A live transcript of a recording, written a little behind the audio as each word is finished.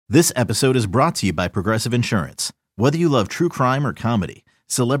This episode is brought to you by Progressive Insurance. Whether you love true crime or comedy,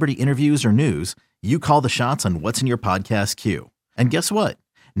 celebrity interviews or news, you call the shots on what's in your podcast queue. And guess what?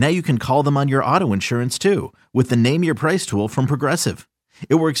 Now you can call them on your auto insurance too with the Name Your Price tool from Progressive.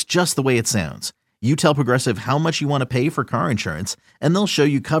 It works just the way it sounds. You tell Progressive how much you want to pay for car insurance, and they'll show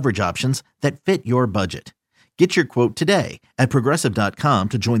you coverage options that fit your budget. Get your quote today at Progressive.com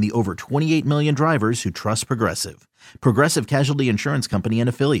to join the over 28 million drivers who trust Progressive. Progressive Casualty Insurance Company and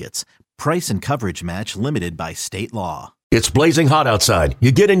Affiliates. Price and coverage match limited by state law. It's blazing hot outside.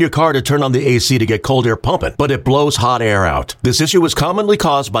 You get in your car to turn on the AC to get cold air pumping, but it blows hot air out. This issue is commonly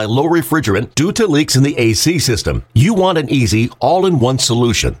caused by low refrigerant due to leaks in the AC system. You want an easy, all-in-one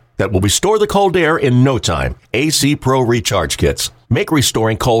solution that will restore the cold air in no time. AC Pro Recharge Kits make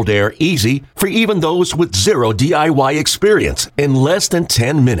restoring cold air easy for even those with zero DIY experience in less than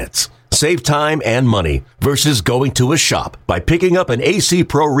 10 minutes. Save time and money versus going to a shop by picking up an AC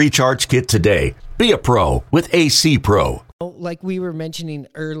Pro Recharge Kit today. Be a pro with AC Pro. Like we were mentioning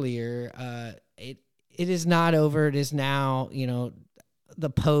earlier, it is not over. It is now, the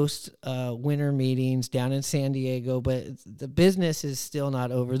post winter meetings down in San Diego, but the business is still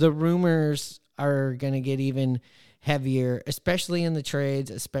not over. The rumors are going to get even heavier, especially in the trades,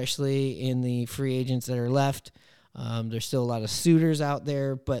 especially in the free agents that are left. There's still a lot of suitors out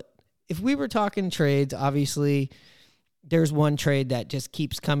there, but if we were talking trades, obviously there's one trade that just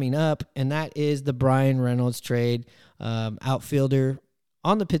keeps coming up, and that is the Brian Reynolds trade, outfielder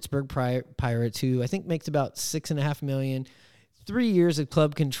on the Pittsburgh Pirates, who I think makes about $6.5 million. 3 years of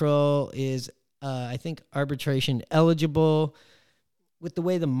club control, is, I think, arbitration eligible. With the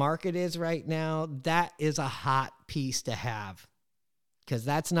way the market is right now, that is a hot piece to have, because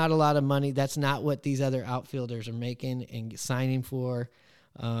that's not a lot of money. That's not what these other outfielders are making and signing for.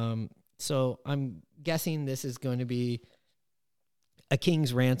 So I'm guessing this is going to be a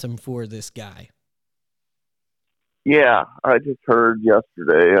king's ransom for this guy. Yeah, I just heard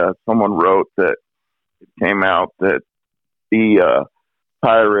yesterday someone wrote that it came out that the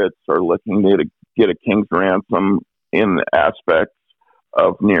Pirates are looking to get a king's ransom in the aspects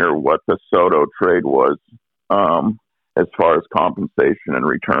of near what the Soto trade was, as far as compensation and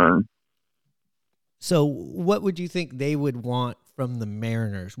return. So what would you think they would want from the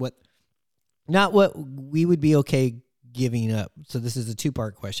Mariners? Not what we would be okay giving up. So this is a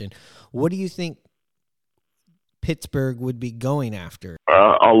two-part question. What do you think Pittsburgh would be going after?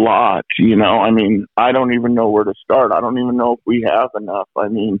 A lot, I don't even know where to start. I don't even know if we have enough.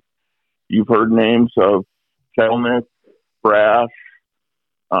 You've heard names of Kelnick, Brash,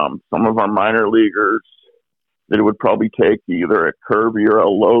 some of our minor leaguers that it would probably take either a Kirby or a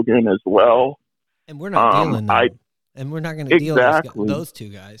Logan as well. And we're not dealing them. And we're not going to deal those two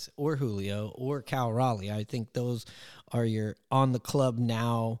guys or Julio or Cal Raleigh. I think those are your on the club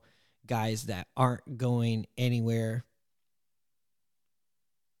now guys that aren't going anywhere.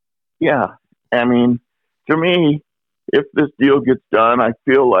 Yeah. To me, if this deal gets done, I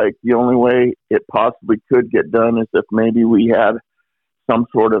feel like the only way it possibly could get done is if maybe we had some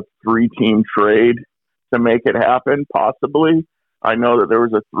sort of 3-team trade to make it happen, possibly. I know that there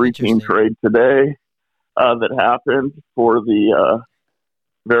was a 3-team trade today that happened for the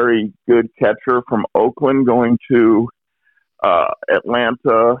very good catcher from Oakland going to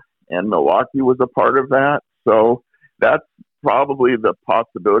Atlanta, and Milwaukee was a part of that. So that's probably the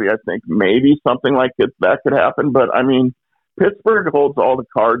possibility. I think maybe something like that could happen. But, Pittsburgh holds all the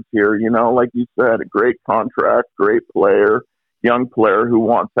cards here, like you said, a great contract, great player, young player who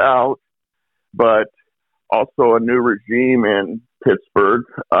wants out, but also a new regime in Pittsburgh.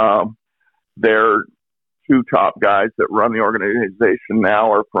 They're two top guys that run the organization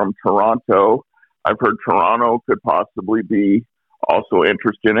now are from Toronto. I've heard Toronto could possibly be also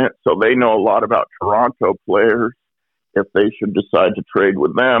interested in it. So they know a lot about Toronto players if they should decide to trade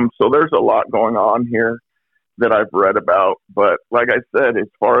with them. So there's a lot going on here that I've read about. But like I said, as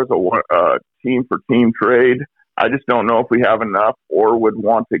far as a team-for-team trade, I just don't know if we have enough or would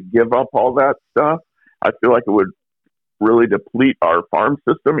want to give up all that stuff. I feel like it would really deplete our farm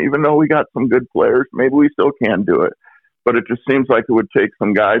system, even though we got some good players. Maybe we still can do it. But it just seems like it would take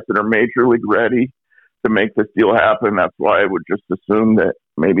some guys that are major league ready to make this deal happen. That's why I would just assume that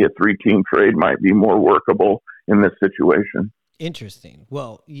maybe a 3-team trade might be more workable in this situation. Interesting.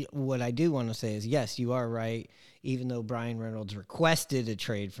 Well, what I do want to say is, yes, you are right. Even though Brian Reynolds requested a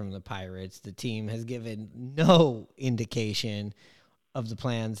trade from the Pirates, the team has given no indication of the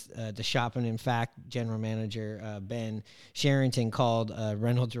plans to shop. And in fact, general manager Ben Sherrington called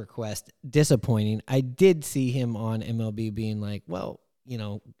Reynolds' request disappointing. I did see him on MLB being like, well,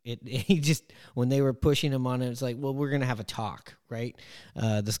 he just, when they were pushing him on it, it's like, well, we're going to have a talk, right?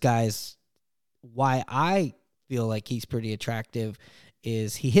 This guy's, why I feel like he's pretty attractive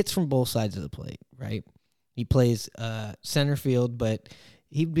is he hits from both sides of the plate, right? He plays center field, but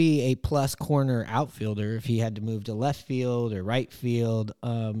he'd be a plus corner outfielder if he had to move to left field or right field.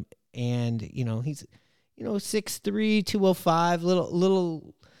 And he's 6'3", 205,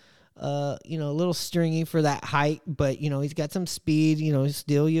 little a little stringy for that height, but he's got some speed.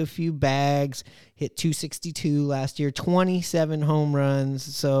 Steal you a few bags. Hit 262 last year, 27 home runs.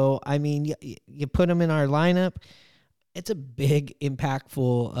 So I mean, you put him in our lineup. It's a big,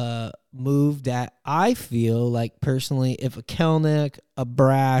 impactful move that I feel like personally, if a Kelenic, a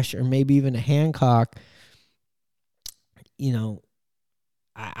Brash, or maybe even a Hancock,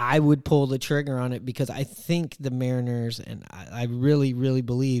 I would pull the trigger on it, because I think the Mariners, and I really, really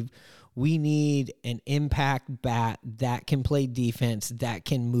believe, we need an impact bat that can play defense, that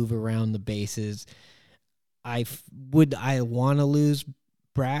can move around the bases. Would I want to lose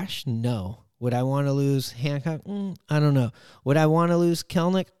Brash? No. Would I want to lose Hancock? I don't know. Would I want to lose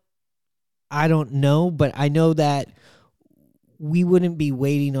Kelenic? I don't know, but I know that we wouldn't be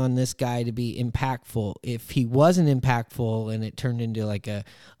waiting on this guy to be impactful. If he wasn't impactful and it turned into like a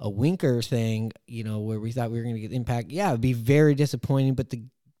Winker thing, where we thought we were going to get impact, yeah, it'd be very disappointing. But the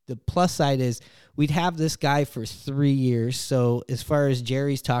plus side is we'd have this guy for 3 years. So as far as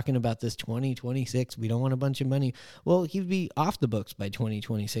Jerry's talking about this 2026, we don't want a bunch of money. Well, he'd be off the books by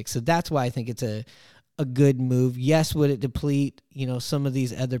 2026. So that's why I think it's a good move. Yes, would it deplete, some of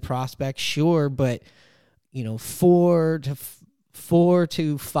these other prospects? Sure, but 4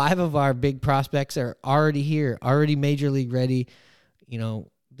 to 5 of our big prospects are already here, already major league ready.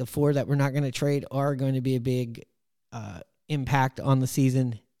 The 4 that we're not going to trade are going to be a big impact on the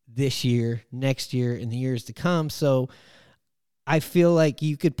season this year, next year, and the years to come. So I feel like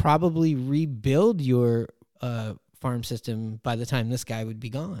you could probably rebuild your farm system by the time this guy would be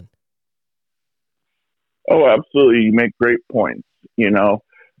gone. Oh, absolutely. You make great points.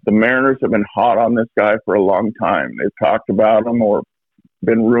 The Mariners have been hot on this guy for a long time. They've talked about him, or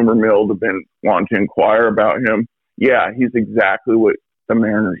been rumor milled, have been wanting to inquire about him. Yeah, he's exactly what the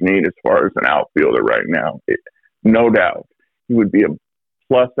Mariners need as far as an outfielder right now. No doubt. He would be a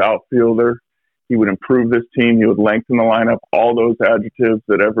plus outfielder. He would improve this team. He would lengthen the lineup. All those adjectives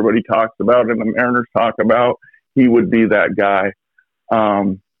that everybody talks about and the Mariners talk about, he would be that guy.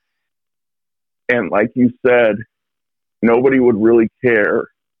 And like you said, nobody would really care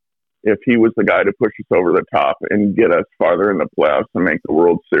if he was the guy to push us over the top and get us farther in the playoffs and make the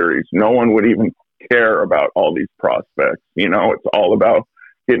World Series. No one would even care about all these prospects. It's all about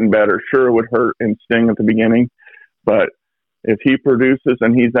getting better. Sure, it would hurt and sting at the beginning, but if he produces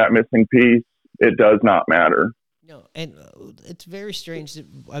and he's that missing piece, it does not matter. No, and it's very strange.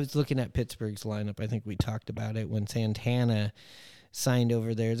 I was looking at Pittsburgh's lineup. I think we talked about it when Santana signed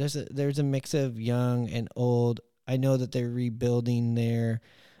over there. There's a mix of young and old. I know that they're rebuilding there,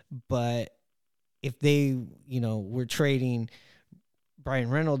 but if they, were trading Brian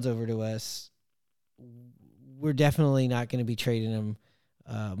Reynolds over to us, we're definitely not going to be trading him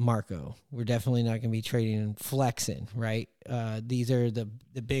Marco. We're definitely not going to be trading him Flexen, right? These are the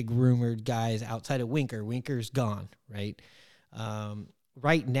big rumored guys outside of Winker. Winker's gone, right?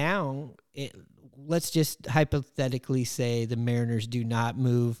 Right now, let's just hypothetically say the Mariners do not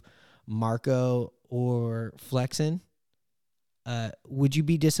move Marco or Flexen. Would you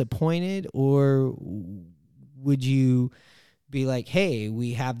be disappointed, or would you be like, hey,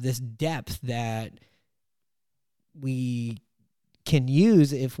 we have this depth that we can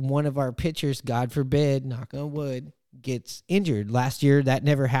use if one of our pitchers, God forbid, knock on wood, gets injured? Last year that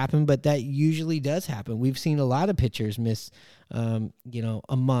never happened, but that usually does happen. We've seen a lot of pitchers miss, a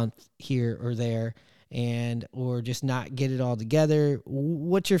month here or there, or just not get it all together.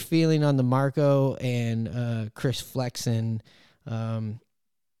 What's your feeling on the Marco and Chris Flexen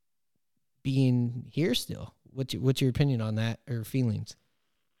being here still? What's your opinion on that, or feelings?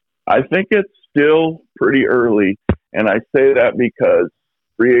 I think it's still pretty early, and I say that because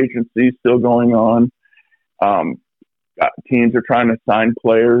free agency is still going on. Teams are trying to sign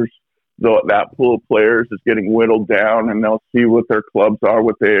players, though that pool of players is getting whittled down, and they'll see what their clubs are,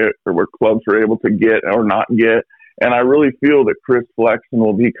 what clubs are able to get or not get. And I really feel that Chris Flexen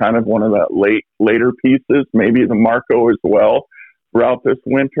will be kind of one of that later pieces, maybe the Marco as well, throughout this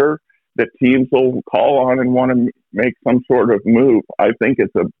winter, that teams will call on and want to make some sort of move. I think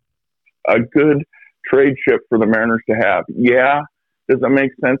it's a good trade chip for the Mariners to have. Yeah, does it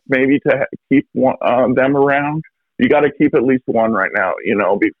make sense maybe to keep them around? You got to keep at least one right now,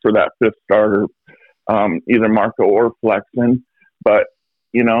 for that fifth starter, either Marco or Flexen. But,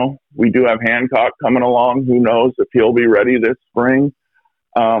 we do have Hancock coming along. Who knows if he'll be ready this spring.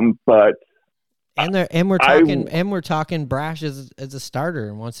 But we're talking Brash as a starter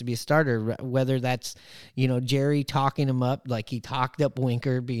and wants to be a starter, whether that's, Jerry talking him up, like he talked up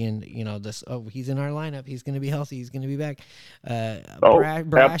Winker being, he's in our lineup. He's going to be healthy. He's going to be back.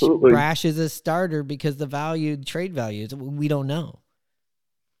 Brash is a starter because the trade values, we don't know.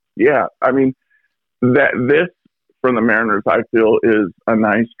 Yeah. I mean, this from the Mariners, I feel, is a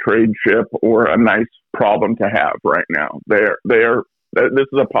nice trade chip or a nice problem to have right now. This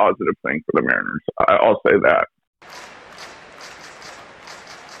is a positive thing for the Mariners. I'll say that.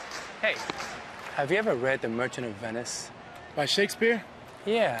 Hey, have you ever read The Merchant of Venice? By Shakespeare?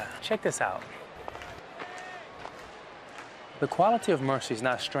 Yeah, check this out. The quality of mercy is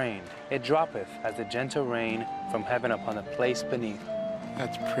not strained. It droppeth as the gentle rain from heaven upon the place beneath.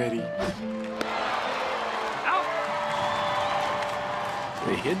 That's pretty.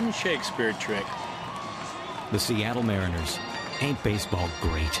 The hidden Shakespeare trick. The Seattle Mariners. Ain't baseball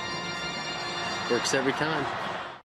great? Works every time.